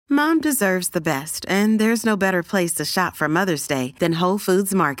Mom deserves the best, and there's no better place to shop for Mother's Day than Whole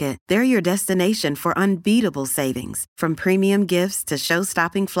Foods Market. They're your destination for unbeatable savings, from premium gifts to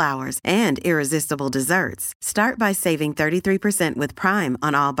show-stopping flowers and irresistible desserts. Start by saving 33% with Prime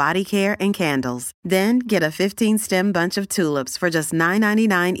on all body care and candles. Then get a 15-stem bunch of tulips for just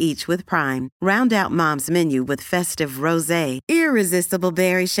 $9.99 each with Prime. Round out Mom's menu with festive rosé, irresistible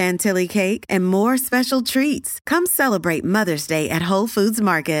berry chantilly cake, and more special treats. Come celebrate Mother's Day at Whole Foods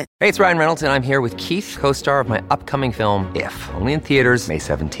Market. Hey, it's Ryan Reynolds, and I'm here with Keith, co-star of my upcoming film, If, only in theaters May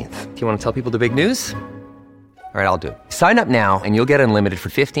 17th. Do you want to tell people the big news? All right, I'll do it. Sign up now and you'll get unlimited for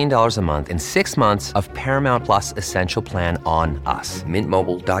 $15 a month and 6 months of Paramount Plus Essential Plan on us.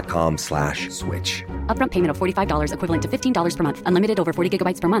 MintMobile.com/switch. Upfront payment of $45 equivalent to $15 per month. Unlimited over 40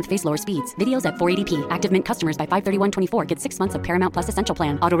 gigabytes per month. Face lower speeds. Videos at 480p. Active Mint customers by 531.24 get 6 months of Paramount Plus Essential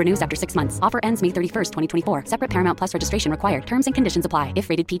Plan. Auto renews after 6 months. Offer ends May 31st, 2024. Separate Paramount Plus registration required. Terms and conditions apply if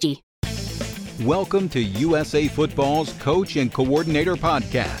rated PG. Welcome to USA Football's Coach and Coordinator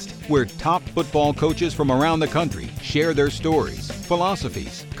Podcast, where top football coaches from around the country share their stories,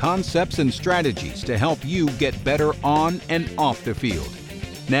 philosophies, concepts, and strategies to help you get better on and off the field.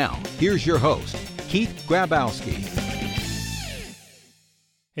 Now, here's your host, Keith Grabowski.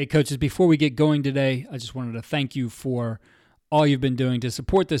 Hey, coaches, before we get going today, I just wanted to thank you for all you've been doing to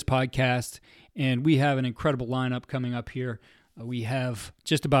support this podcast, and we have an incredible lineup coming up here. We have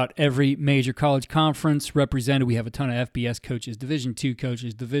just about every major college conference represented. We have a ton of FBS coaches, Division II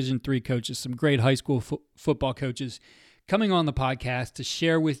coaches, Division III coaches, some great high school football coaches coming on the podcast to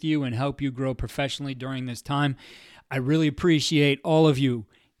share with you and help you grow professionally during this time. I really appreciate all of you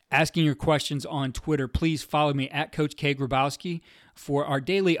asking your questions on Twitter. Please follow me at Coach K. Grabowski for our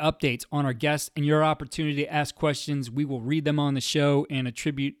daily updates on our guests and your opportunity to ask questions. We will read them on the show and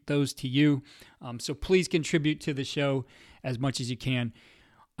attribute those to you. So please contribute to the show as much as you can.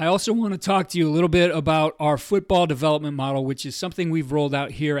 I also want to talk to you a little bit about our football development model, which is something we've rolled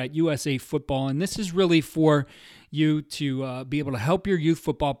out here at USA Football. And this is really for you to be able to help your youth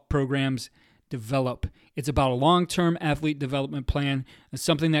football programs develop. It's about a long-term athlete development plan. It's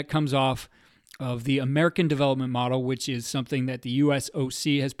something that comes off of the American Development Model, which is something that the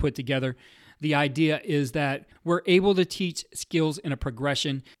USOC has put together. The idea is that we're able to teach skills in a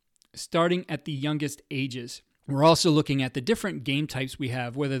progression starting at the youngest ages. We're also looking at the different game types we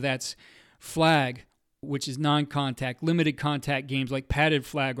have, whether that's flag, which is non-contact, limited contact games like padded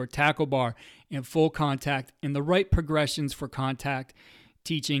flag or tackle bar, and full contact, and the right progressions for contact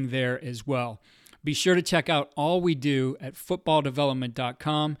teaching there as well. Be sure to check out all we do at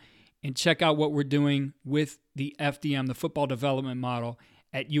footballdevelopment.com and check out what we're doing with the FDM, the football development model,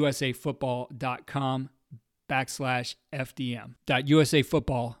 at usafootball.com/FDM.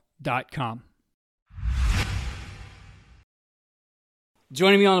 usafootball.com.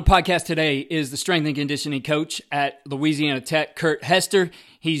 Joining me on the podcast today is the strength and conditioning coach at Louisiana Tech, Kurt Hester.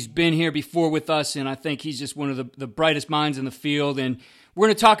 He's been here before with us, and I think he's just one of the brightest minds in the field. And we're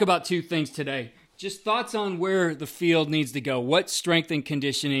going to talk about two things today. Just thoughts on where the field needs to go, what strength and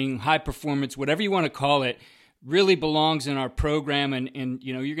conditioning, high performance, whatever you want to call it, really belongs in our program. And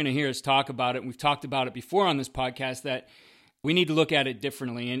you know, you're going to hear us talk about it. And we've talked about it before on this podcast that we need to look at it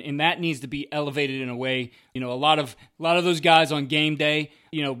differently, and that needs to be elevated in a way. You know, a lot of those guys on game day,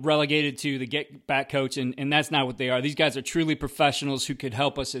 you know, relegated to the get back coach, and that's not what they are. These guys are truly professionals who could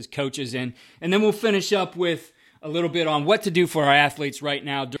help us as coaches, and then we'll finish up with a little bit on what to do for our athletes right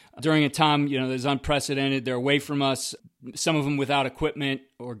now during a time, you know, that's unprecedented. They're away from us, some of them without equipment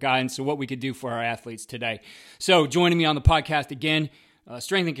or guidance, so what we could do for our athletes today. So joining me on the podcast again,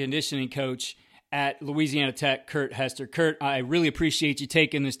 strength and conditioning coach at Louisiana Tech, Kurt Hester. Kurt, I really appreciate you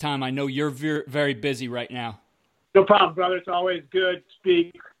taking this time. I know you're very busy right now. No problem, brother. It's always good to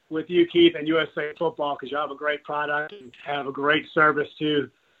speak with you, Keith, and USA Football, because you have a great product and have a great service to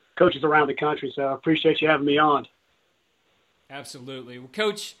coaches around the country. So I appreciate you having me on. Absolutely. Well,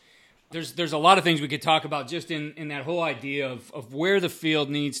 Coach, there's a lot of things we could talk about just in that whole idea of where the field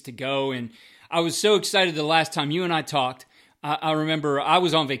needs to go. And I was so excited the last time you and I talked. I remember I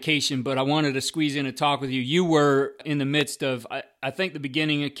was on vacation, but I wanted to squeeze in a talk with you. You were in the midst of, I think, the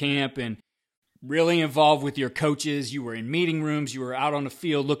beginning of camp and really involved with your coaches. You were in meeting rooms. You were out on the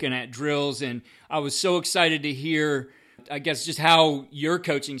field looking at drills. And I was so excited to hear, I guess, just how your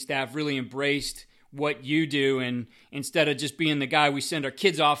coaching staff really embraced what you do. And instead of just being the guy we send our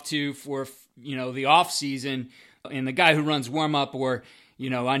kids off to for, you know, the off season and the guy who runs warm up, or, you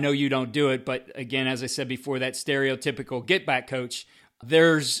know, I know you don't do it, but again, as I said before, that stereotypical get-back coach,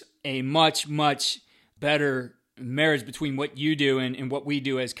 there's a much, much better marriage between what you do and what we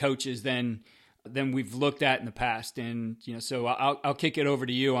do as coaches than than we've looked at in the past. And, so I'll kick it over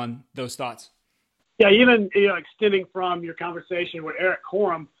to you on those thoughts. Yeah, even, extending from your conversation with Eric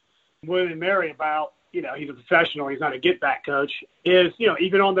Corum, William and Mary about, he's a professional, he's not a get-back coach, is,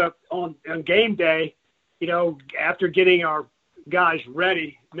 even on game day, after getting our guys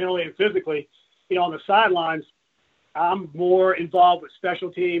ready mentally and physically, on the sidelines, I'm more involved with special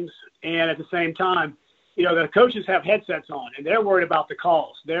teams. And at the same time, the coaches have headsets on and they're worried about the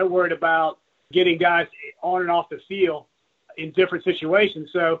calls. They're worried about getting guys on and off the field in different situations.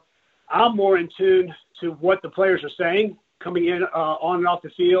 So I'm more in tune to what the players are saying coming in on and off the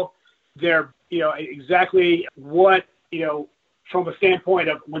field. They're, exactly what, from a standpoint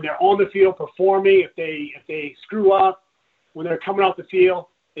of when they're on the field performing, if they screw up, when they're coming off the field,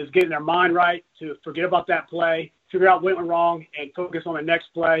 is getting their mind right to forget about that play, figure out what went wrong, and focus on the next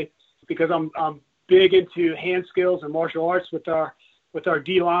play. Because I'm big into hand skills and martial arts with our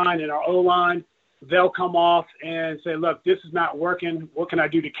D-line and our O-line. They'll come off and say, look, this is not working. What can I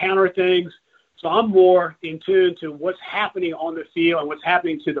do to counter things? So I'm more in tune to what's happening on the field and what's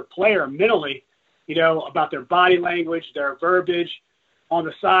happening to the player mentally, about their body language, their verbiage on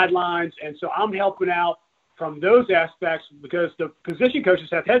the sidelines. And so I'm helping out from those aspects because the position coaches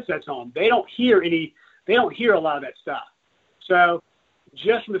have headsets on. They don't hear a lot of that stuff. So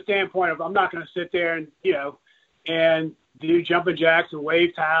just from the standpoint of I'm not going to sit there and, and do jumping jacks and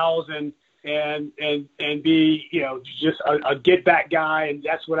wave towels and be, just a get back guy. And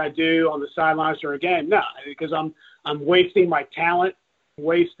that's what I do on the sidelines during a game. No, because I'm wasting my talent,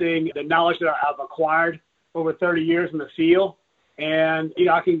 wasting the knowledge that I've acquired over 30 years in the field. And,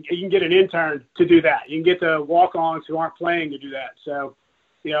 you can get an intern to do that. You can get the walk-ons who aren't playing to do that. So,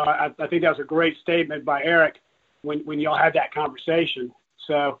 I think that was a great statement by Eric when y'all had that conversation.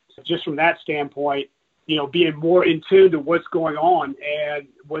 So just from that standpoint, being more in tune to what's going on and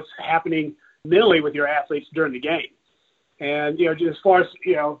what's happening mentally with your athletes during the game. And, just as far as,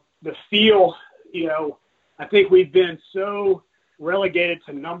 the feel, I think we've been so relegated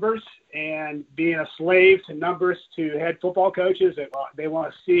to numbers and being a slave to numbers to head football coaches that they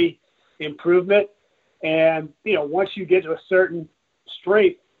want to see improvement. And, once you get to a certain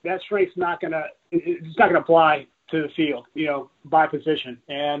strength, that strength's not going to apply to the field, by position.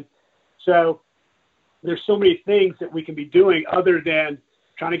 And so there's so many things that we can be doing other than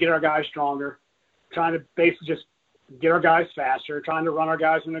trying to get our guys stronger, trying to basically just get our guys faster, trying to run our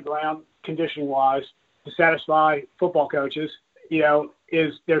guys in the ground conditioning-wise to satisfy football coaches.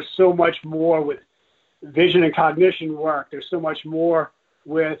 There's so much more with vision and cognition work. There's so much more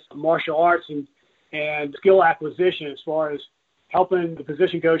with martial arts and skill acquisition as far as helping the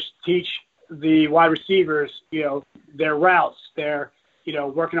position coach teach the wide receivers, their routes, their,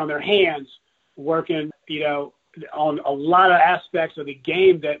 working on their hands, working, on a lot of aspects of the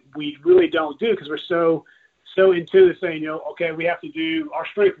game that we really don't do because we're so into saying, okay, we have to do our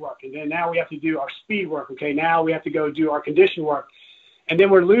strength work, and then now we have to do our speed work. Okay, now we have to go do our condition work, and then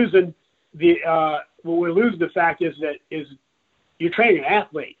we're losing the fact is you're training an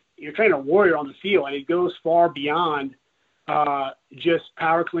athlete, you're training a warrior on the field, and it goes far beyond just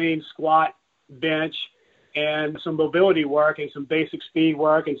power clean, squat, bench, and some mobility work and some basic speed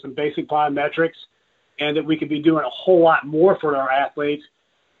work and some basic plyometrics, and that we could be doing a whole lot more for our athletes.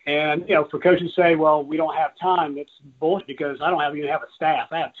 And, for coaches to say, well, we don't have time, it's bullshit because I don't even have a staff.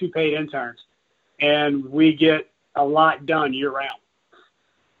 I have 2 paid interns, and we get a lot done year round.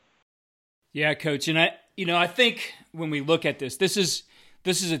 Yeah, Coach. And I think when we look at this is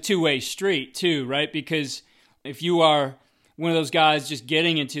a two-way street too, right? Because if you are one of those guys just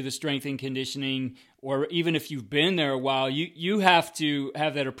getting into the strength and conditioning, or even if you've been there a while, you have to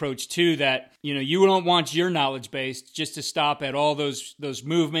have that approach too, that, you don't want your knowledge base just to stop at all those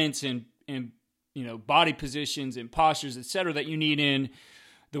movements and body positions and postures, et cetera, that you need in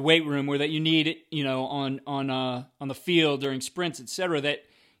the weight room or that you need, on the field during sprints, et cetera, that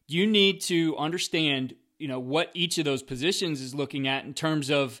you need to understand, what each of those positions is looking at in terms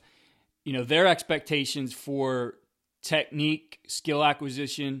of, their expectations for technique, skill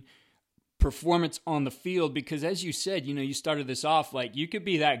acquisition, performance on the field. Because as you said, you started this off like you could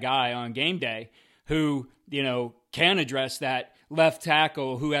be that guy on game day who, can address that left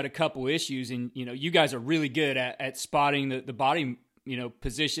tackle who had a couple issues. And, you guys are really good at spotting the body,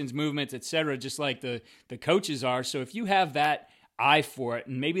 positions, movements, et cetera, just like the coaches are. So if you have that eye for it,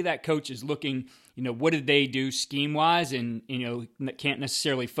 and maybe that coach is looking, what did they do scheme wise, and, can't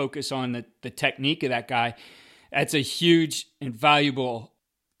necessarily focus on the technique of that guy. That's a huge and valuable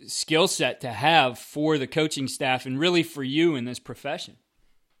skill set to have for the coaching staff and really for you in this profession.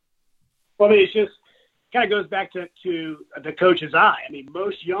 Well, it just kind of goes back to the coach's eye.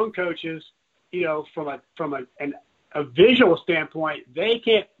 Most young coaches from a visual standpoint, they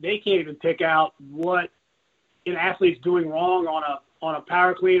can't even pick out what an athlete's doing wrong on a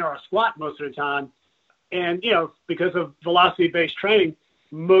power clean or a squat most of the time. And, because of velocity-based training,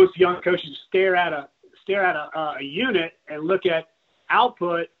 most young coaches stare at a unit and look at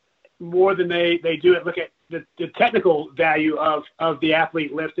output more than they do look at the technical value of the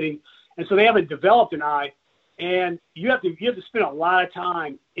athlete lifting. And so they haven't developed an eye. And you have to spend a lot of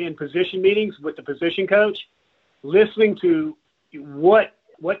time in position meetings with the position coach, listening to what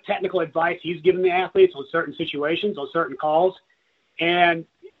technical advice he's giving the athletes on certain situations, on certain calls, and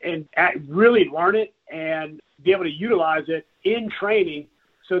really learn it and be able to utilize it in training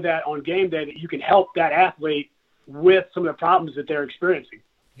so that on game day that you can help that athlete with some of the problems that they're experiencing.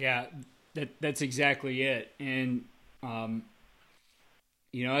 Yeah, that's exactly it. And,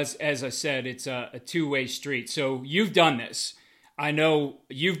 as I said, it's a two-way street. So you've done this. I know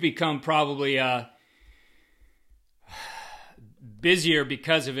you've become probably busier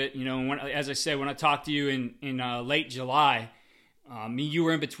because of it. As I said, when I talked to you in late July, you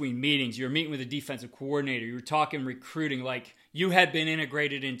were in between meetings. You were meeting with a defensive coordinator. You were talking recruiting. Like, you had been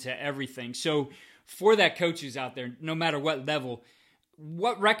integrated into everything. So for that coach who's out there, no matter what level,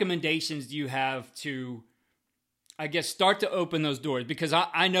 what recommendations do you have to, I guess, start to open those doors? Because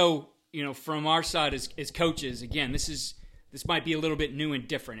I know, from our side as coaches, again, this might be a little bit new and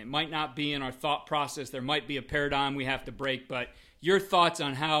different. It might not be in our thought process. There might be a paradigm we have to break. But your thoughts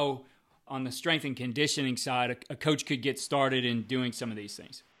on how, on the strength and conditioning side, a coach could get started in doing some of these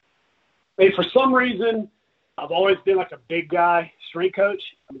things? Hey, for some reason, I've always been like a big guy strength coach.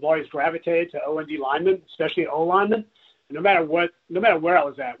 I've always gravitated to O&D linemen, especially O linemen. No matter where I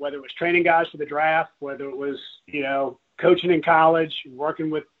was at, whether it was training guys for the draft, whether it was, coaching in college,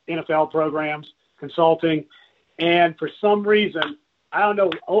 working with NFL programs, consulting. And for some reason, I don't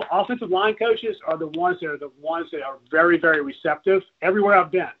know, offensive line coaches are the ones that are very, very receptive everywhere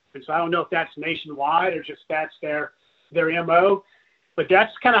I've been. And so I don't know if that's nationwide or just that's their MO. But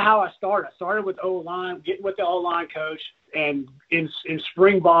that's kind of how I started. I started with O-line, getting with the O-line coach, and in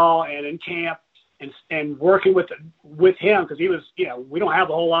spring ball and in camp, and working with him, because he was, we don't have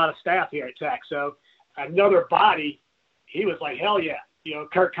a whole lot of staff here at Tech. So another body, he was like, hell yeah.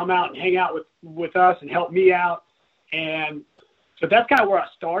 Kurt, come out and hang out with us and help me out. And so that's kind of where I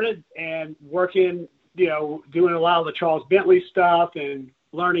started, and working, doing a lot of the Charles Bentley stuff and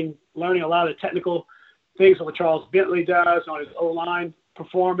learning a lot of the technical things that Charles Bentley does on his O-line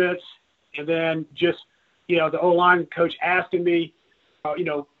performance. And then just, the O-line coach asking me,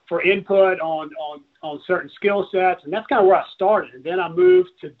 for input on certain skill sets. And that's kind of where I started. And then I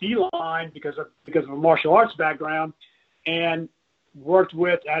moved to D-line because of a martial arts background, and worked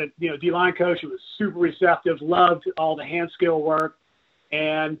with a D-line coach who was super receptive, loved all the hand skill work.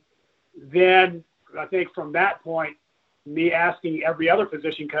 And then I think from that point, me asking every other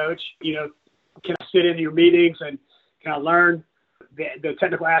position coach, can I sit in your meetings and can I learn the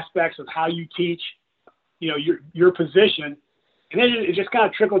technical aspects of how you teach, your position? And then it just kind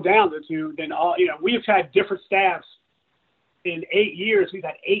of trickled down to then all, we've had different staffs in 8 years. We've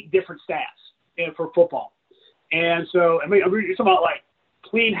had 8 different staffs for football. And so, you're talking about like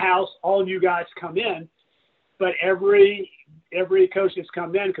clean house, all new guys come in, but every coach that's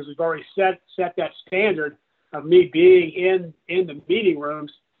come in, because we've already set that standard of me being in the meeting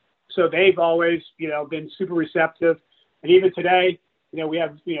rooms. So they've always, been super receptive. And even today, we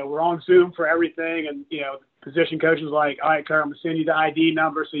have, we're on Zoom for everything. And, position coach is like, all right, Kurt, I'm going to send you the ID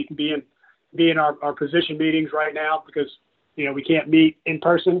number so you can be in our position meetings right now, because, we can't meet in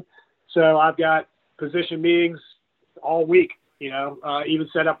person. So I've got position meetings all week, even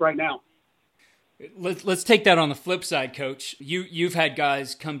set up right now. Let's take that on the flip side, Coach. You've had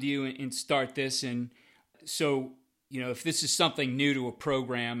guys come to you and start this. And so, if this is something new to a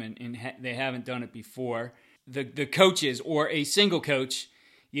program and they haven't done it before, the coaches or a single coach,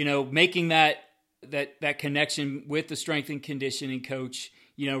 making that connection with the strength and conditioning coach,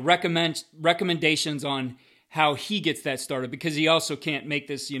 recommendations on how he gets that started, because he also can't make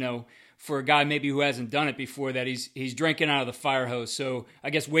this, for a guy maybe who hasn't done it before, that he's drinking out of the fire hose. So I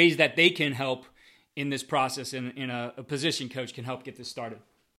guess ways that they can help in this process, and a position coach can help get this started.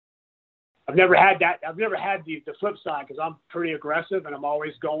 I've never had that. I've never had the flip side, because I'm pretty aggressive and I'm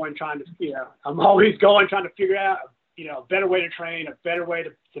always going, trying to figure out, a better way to train, a better way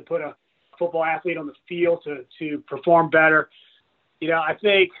to put a football athlete on the field to perform better. I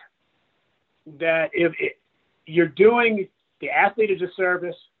think that if you're doing the athlete a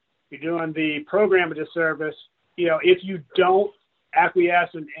disservice, you're doing the program a disservice, if you don't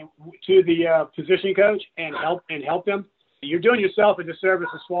acquiesce to the position coach and help them, you're doing yourself a disservice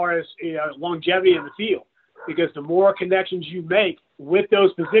as far as longevity in the field, because the more connections you make with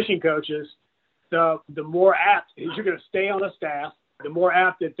those position coaches, the more apt you're going to stay on a staff, the more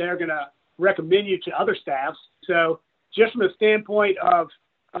apt that they're going to recommend you to other staffs. So just from the standpoint of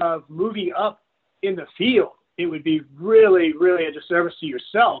moving up in the field, it would be really, really a disservice to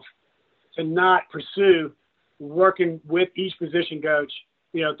yourself to not pursue working with each position coach,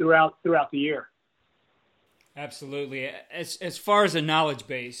 throughout the year. Absolutely. As far as a knowledge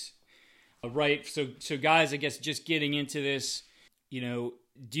base, right? So guys, I guess just getting into this, do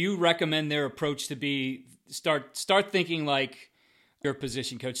you recommend their approach to be start thinking like your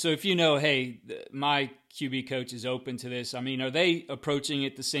position coach? So if hey, my QB coach is open to this, are they approaching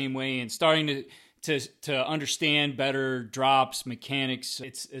it the same way and starting to understand better drops, mechanics?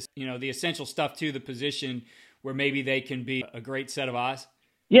 It's the essential stuff to the position where maybe they can be a great set of eyes?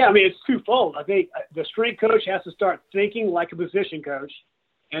 Yeah, it's twofold. I think the strength coach has to start thinking like a position coach,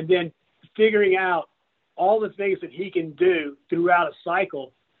 and then figuring out all the things that he can do throughout a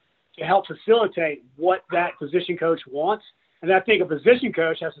cycle to help facilitate what that position coach wants. And I think a position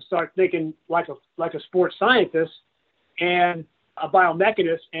coach has to start thinking like a sports scientist and a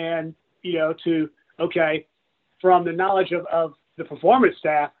biomechanist, and from the knowledge of the performance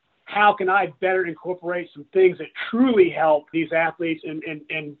staff, how can I better incorporate some things that truly help these athletes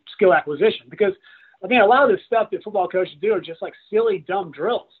in skill acquisition? Because, a lot of the stuff that football coaches do are just like silly, dumb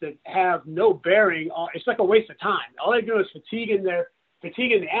drills that have no bearing on. It's like a waste of time. All they do is fatiguing the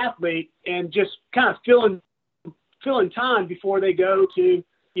athlete and just kind of filling time before they go to,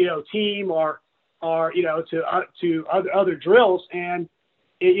 team or to other drills. And,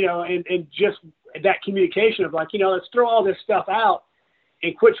 and just that communication of let's throw all this stuff out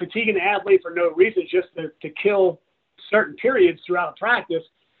and quit fatiguing the athlete for no reason, just to kill certain periods throughout a practice.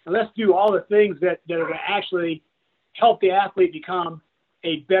 And let's do all the things that are going to actually help the athlete become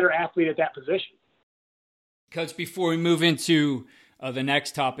a better athlete at that position. Coach, before we move into the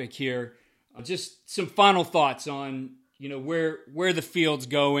next topic here, just some final thoughts on, where the field's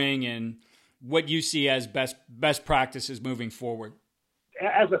going and what you see as best practices moving forward.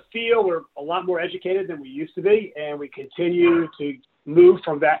 As a field, we're a lot more educated than we used to be, and we continue to move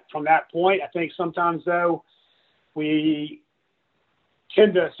from that point. I think sometimes, though, we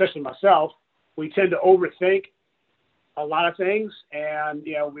tend to, especially myself, we tend to overthink a lot of things, and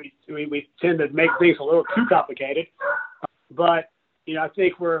we tend to make things a little too complicated. But I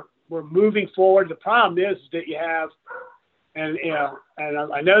think we're moving forward. The problem is that you have, and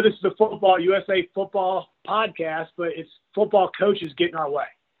I know this is a USA football podcast, but it's football coaches get in our way.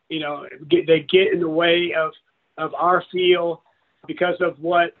 They get in the way of our field because of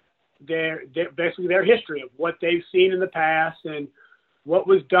what basically their history of what they've seen in the past and what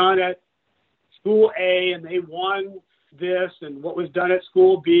was done at school A and they won this, and what was done at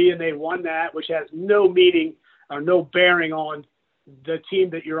school B and they won that, which has no meaning or no bearing on the team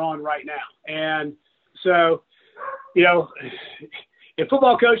that you're on right now. And so, if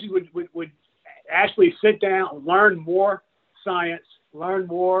football coaches would actually sit down, learn more science, learn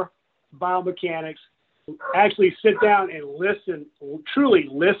more biomechanics, actually sit down and truly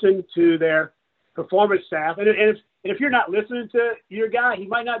listen to their performance staff. And if you're not listening to your guy, he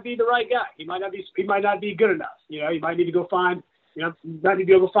might not be the right guy. He might not be good enough. You might need to go find,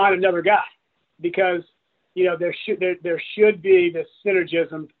 another guy, because, there should be this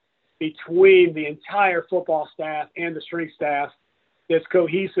synergism between the entire football staff and the strength staff that's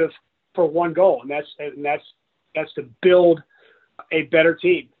cohesive for one goal. And that's to build a better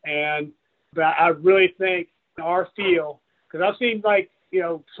team. But I really think our field, because I've seen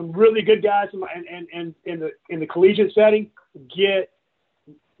some really good guys in the collegiate setting get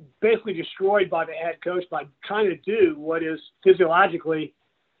basically destroyed by the head coach by trying to do what is physiologically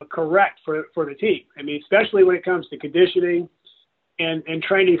correct for the team. Especially when it comes to conditioning and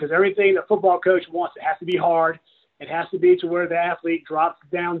training, because everything the football coach wants, it has to be hard. It has to be to where the athlete drops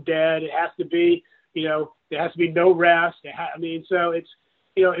down dead. It has to be, there has to be no rest. So it's,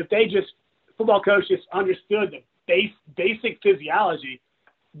 if football coach just understood the basic physiology,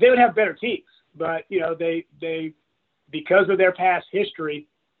 they would have better teams. But, they because of their past history,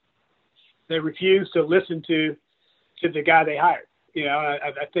 they refuse to listen to the guy they hired.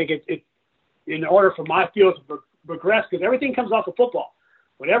 I think it in order for my field to progress, because everything comes off of football.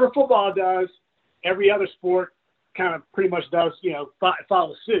 Whatever football does, every other sport kind of pretty much does,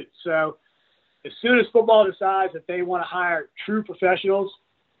 follow suit. So as soon as football decides that they want to hire true professionals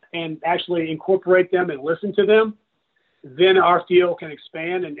and actually incorporate them and listen to them, then our field can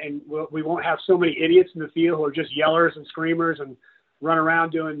expand, and we won't have so many idiots in the field who are just yellers and screamers and run around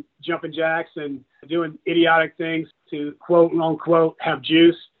doing jumping jacks and doing idiotic things to quote unquote have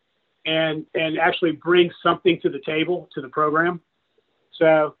juice and actually bring something to the table, to the program.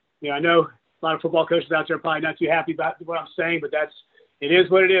 So, I know a lot of football coaches out there are probably not too happy about what I'm saying, but it is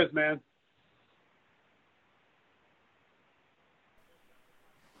what it is, man.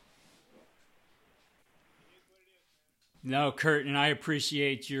 No, Kurt, and I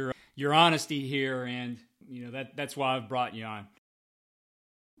appreciate your honesty here, and that's why I've brought you on.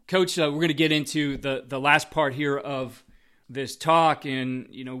 Coach, we're going to get into the last part here of this talk,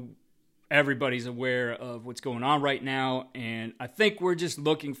 and everybody's aware of what's going on right now, and I think we're just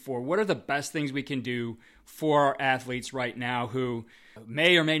looking for what are the best things we can do for our athletes right now who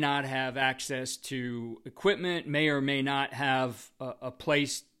may or may not have access to equipment, may or may not have a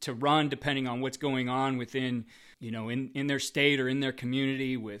place to run depending on what's going on within in their state or in their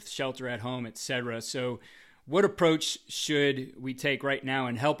community with shelter at home, et cetera. So what approach should we take right now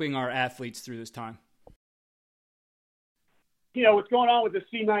in helping our athletes through this time? What's going on with the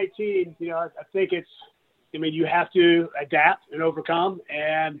C-19, I think you have to adapt and overcome,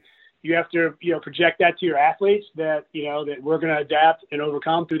 and you have to, project that to your athletes that, that we're going to adapt and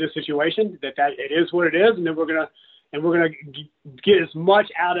overcome through this situation, that it is what it is. And then we're going to get as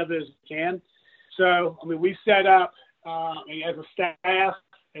much out of it as we can. So, we set up, as a staff,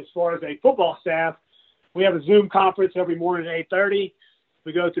 as far as a football staff, we have a Zoom conference every morning at 8:30.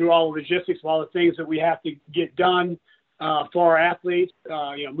 We go through all the logistics of all the things that we have to get done for our athletes,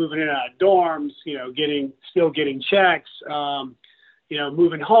 moving in and out of dorms, getting checks,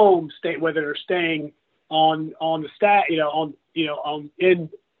 moving home, whether they're staying on the staff,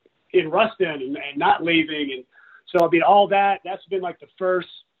 in Ruston and not leaving. And so, all that's been like the first,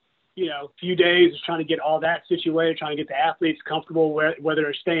 few days is trying to get all that situated, trying to get the athletes comfortable whether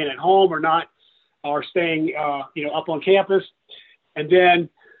they're staying at home or not, or staying, up on campus. And then,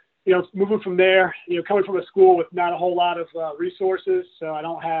 moving from there, coming from a school with not a whole lot of resources. So I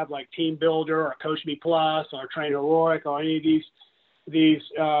don't have like Team Builder or Coach Me Plus or Train Heroic or any of these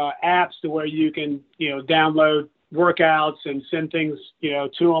apps to where you can, download workouts and send things, to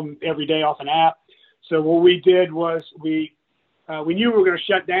them every day off an app. So what we did was we knew we were going to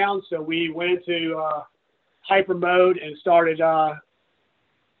shut down. So we went into hyper mode and started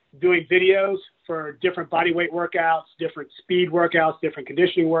doing videos for different body weight workouts, different speed workouts, different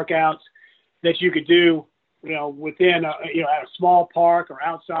conditioning workouts that you could do, within at a small park or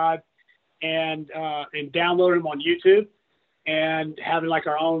outside, and download them on YouTube, and having like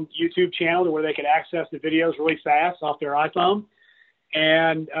our own YouTube channel to where they could access the videos really fast off their iPhone.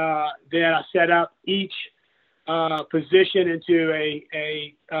 And then I set up each position into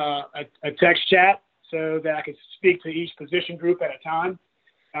a text chat so that I could speak to each position group at a time.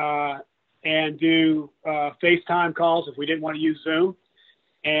 And do FaceTime calls if we didn't want to use Zoom,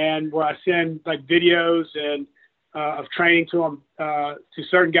 and where I send like videos and of training to them to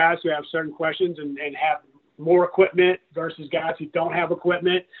certain guys who have certain questions and have more equipment versus guys who don't have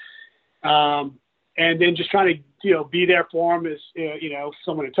equipment, and then just trying to be there for them as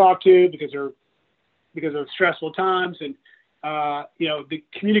someone to talk to because of stressful times, and the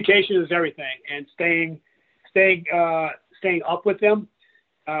communication is everything, and staying up with them.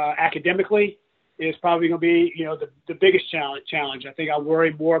 Academically is probably going to be, the biggest challenge. I think I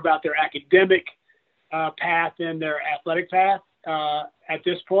worry more about their academic path than their athletic path at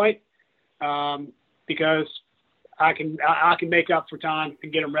this point, because I can make up for time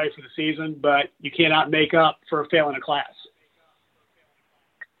and get them ready for the season, but you cannot make up for failing a class.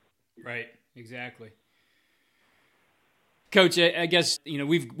 Right. Exactly. Coach, I guess,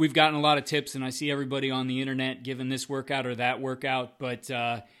 we've gotten a lot of tips, and I see everybody on the internet giving this workout or that workout, but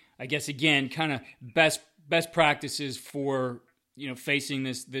I guess, again, kind of best practices for, facing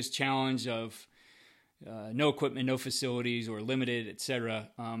this challenge of no equipment, no facilities, or limited, et cetera,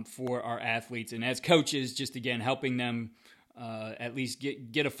 for our athletes. And as coaches, just, again, helping them at least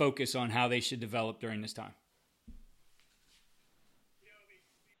get a focus on how they should develop during this time.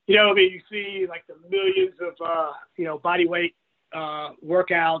 You see like the millions of, body weight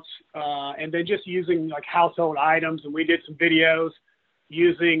workouts, and then just using like household items. And we did some videos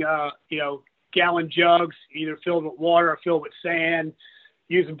using, gallon jugs, either filled with water or filled with sand,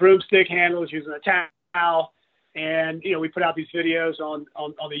 using broomstick handles, using a towel. And, we put out these videos on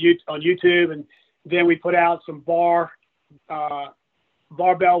YouTube, and then we put out some barbell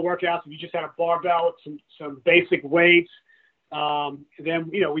workouts. If you just had a barbell with some basic weights. Then,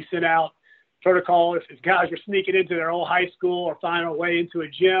 we sent out protocol if guys were sneaking into their old high school or finding a way into a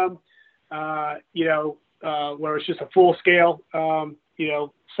gym, where it's just a full scale,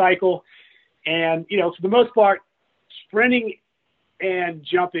 cycle. And, for the most part, sprinting and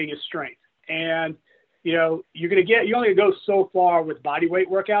jumping is strength. And, you know, you only go so far with body weight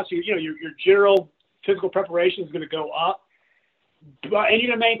workouts. Your general physical preparation is going to go up, and you're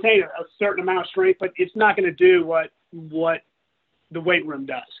going to maintain a certain amount of strength, but it's not going to do what the weight room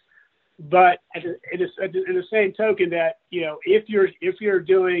does. But in the same token that, you know, if you're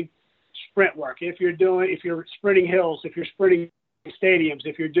doing sprint work, if you're sprinting hills, if you're sprinting stadiums,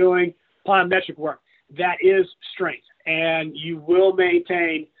 if you're doing plyometric work, that is strength, and you will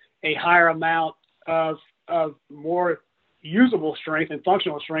maintain a higher amount of more usable strength and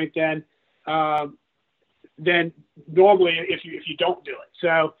functional strength than normally if you don't do it.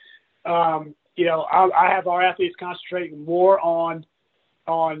 So, you know, I have our athletes concentrating more on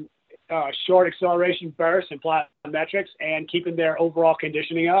short acceleration bursts and plyometrics and keeping their overall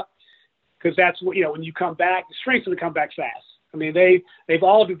conditioning up, because that's what, you know, when you come back, the strength's going to come back fast. I mean, they've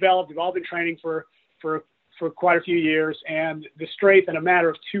all developed, they've all been training for quite a few years, and the strength in a matter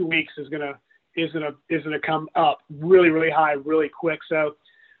of 2 weeks is gonna come up really, really high, really quick. So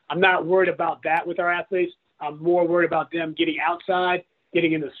I'm not worried about that with our athletes. I'm more worried about them getting outside,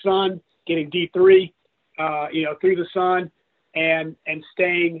 getting in the sun, getting D3, you know, through the sun, and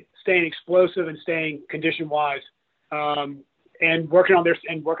staying explosive and staying condition wise, and working on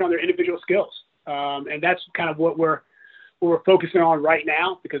their individual skills. And that's kind of what we're focusing on right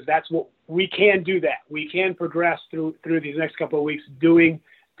now, because that's what we can do. That we can progress through these next couple of weeks doing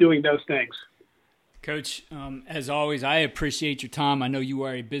those things. Coach, as always, I appreciate your time. I know you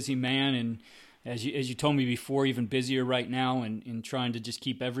are a busy man, and as you told me before, even busier right now, and trying to just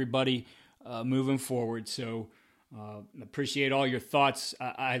keep everybody moving forward. So appreciate all your thoughts.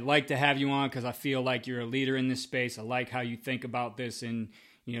 I like to have you on because I feel like you're a leader in this space. I like how you think about this, and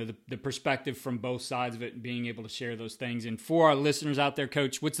you know, the perspective from both sides of it, and being able to share those things. And for our listeners out there,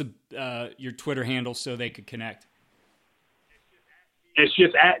 Coach, what's your Twitter handle so they could connect? It's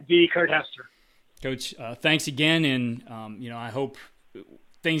just at the Kurt Hester. Coach, thanks again, and you know, I hope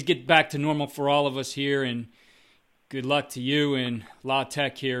things get back to normal for all of us here, and good luck to you and La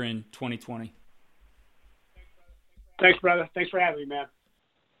Tech here in 2020. Thanks, brother. Thanks for having me, man.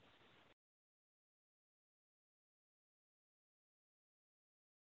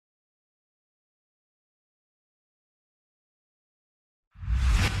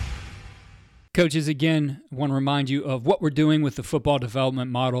 Coaches, again, I want to remind you of what we're doing with the football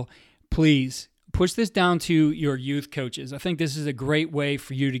development model. Please push this down to your youth coaches. I think this is a great way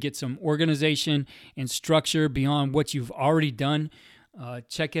for you to get some organization and structure beyond what you've already done.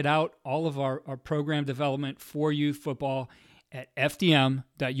 Check it out, all of our program development for youth football at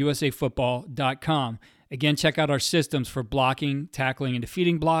fdm.usafootball.com. Again, check out our systems for blocking, tackling, and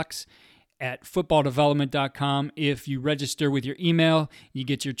defeating blocks at footballdevelopment.com. If you register with your email, you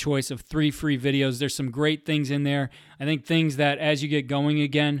get your choice of 3 free videos. There's some great things in there. I think things that as you get going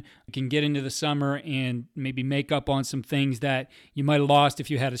again, you can get into the summer and maybe make up on some things that you might have lost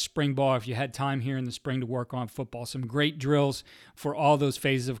if you had a spring ball, if you had time here in the spring to work on football. Some great drills for all those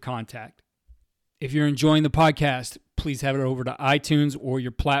phases of contact. If you're enjoying the podcast, please head over to iTunes or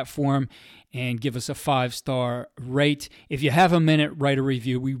your platform and give us a 5-star rate. If you have a minute, write a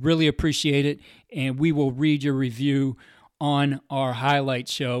review. We really appreciate it, and we will read your review on our highlight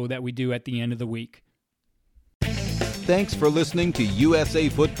show that we do at the end of the week. Thanks for listening to USA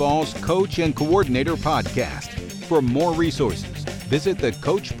Football's Coach and Coordinator Podcast. For more resources, visit the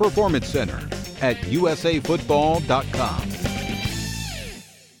Coach Performance Center at usafootball.com.